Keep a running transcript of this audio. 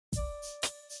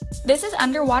This is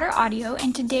Underwater Audio,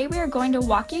 and today we are going to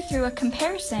walk you through a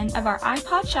comparison of our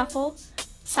iPod Shuffle,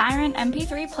 Syryn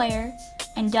MP3 player,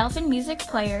 and Delphin music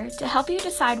player to help you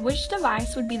decide which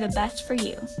device would be the best for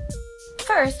you.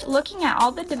 First, looking at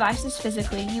all the devices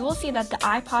physically, you will see that the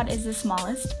iPod is the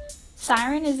smallest,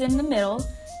 Syryn is in the middle,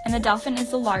 and the Delphin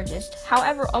is the largest.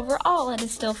 However, overall it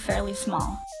is still fairly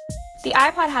small. The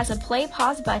iPod has a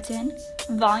play-pause button,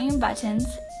 volume buttons,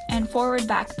 and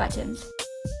forward-back buttons.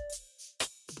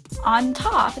 On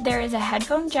top, there is a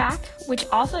headphone jack, which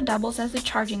also doubles as a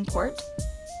charging port,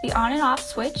 the on and off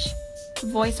switch,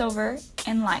 voiceover,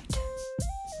 and light.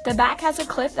 The back has a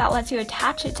clip that lets you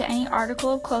attach it to any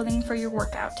article of clothing for your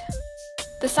workout.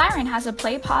 The Syryn has a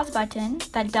play-pause button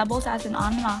that doubles as an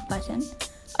on and off button,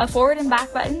 a forward and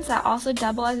back buttons that also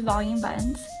double as volume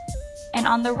buttons, and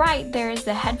on the right there is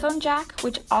the headphone jack,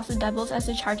 which also doubles as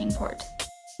a charging port.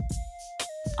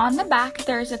 On the back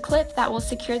there is a clip that will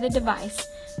secure the device,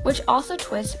 which also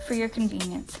twists for your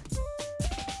convenience.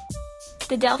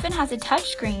 The Delphin has a touch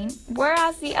screen,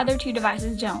 whereas the other two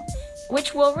devices don't,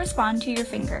 which will respond to your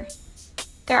finger.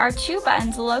 There are two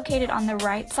buttons located on the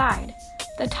right side.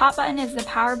 The top button is the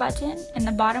power button, and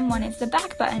the bottom one is the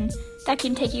back button that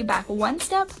can take you back one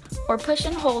step or push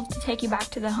and hold to take you back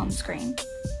to the home screen.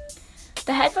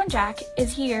 The headphone jack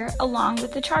is here along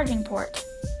with the charging port.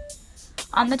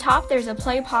 On the top there's a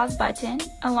play-pause button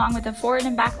along with a forward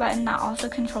and back button that also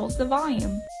controls the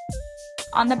volume.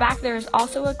 On the back there is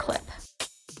also a clip.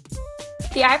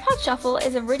 The iPod Shuffle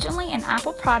is originally an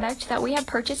Apple product that we have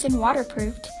purchased and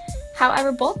waterproofed.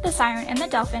 However, both the Syryn and the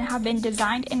Delphin have been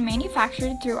designed and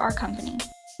manufactured through our company.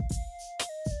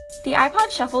 The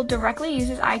iPod Shuffle directly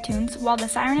uses iTunes while the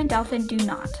Syryn and Delphin do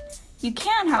not. You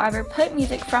can, however, put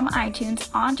music from iTunes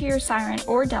onto your Syryn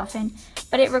or Delphin,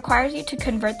 but it requires you to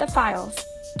convert the files.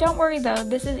 Don't worry though,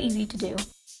 this is easy to do.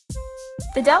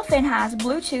 The Delphin has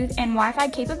Bluetooth and Wi-Fi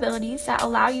capabilities that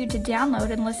allow you to download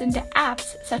and listen to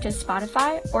apps such as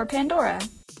Spotify or Pandora.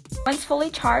 Once fully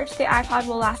charged, the iPod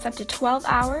will last up to 12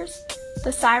 hours,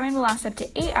 the Syryn will last up to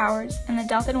 8 hours, and the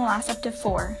Delphin will last up to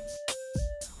 4.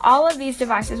 All of these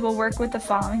devices will work with the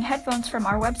following headphones from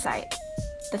our website: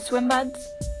 the SwimBuds,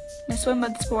 the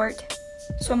SwimBuds Sport,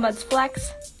 SwimBuds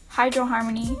Flex, Hydro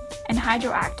Harmony, and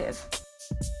Hydro Active.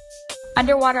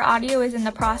 Underwater Audio is in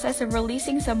the process of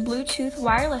releasing some Bluetooth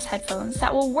wireless headphones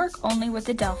that will work only with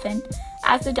the Delphin,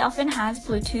 as the Delphin has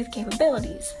Bluetooth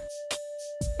capabilities.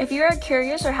 If you are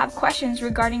curious or have questions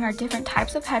regarding our different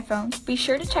types of headphones, be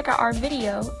sure to check out our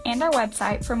video and our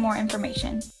website for more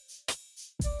information.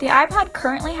 The iPod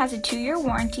currently has a 2-year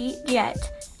warranty, yet,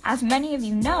 as many of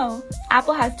you know,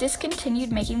 Apple has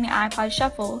discontinued making the iPod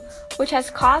Shuffle, which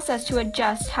has caused us to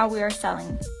adjust how we are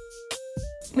selling.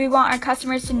 We want our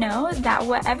customers to know that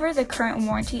whatever the current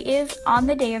warranty is on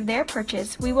the day of their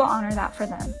purchase, we will honor that for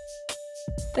them.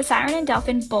 The Syryn and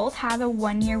Delphin both have a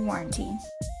 1-year warranty.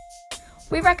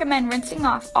 We recommend rinsing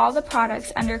off all the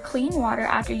products under clean water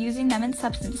after using them in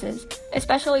substances,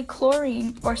 especially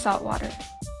chlorine or salt water.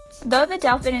 Though the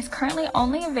Delphin is currently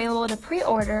only available to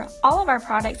pre-order, all of our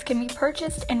products can be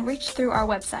purchased and reached through our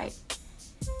website.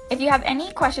 If you have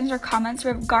any questions or comments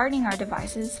regarding our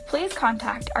devices, please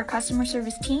contact our customer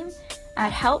service team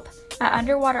at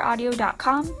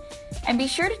help@underwateraudio.com, and be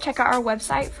sure to check out our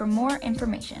website for more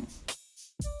information.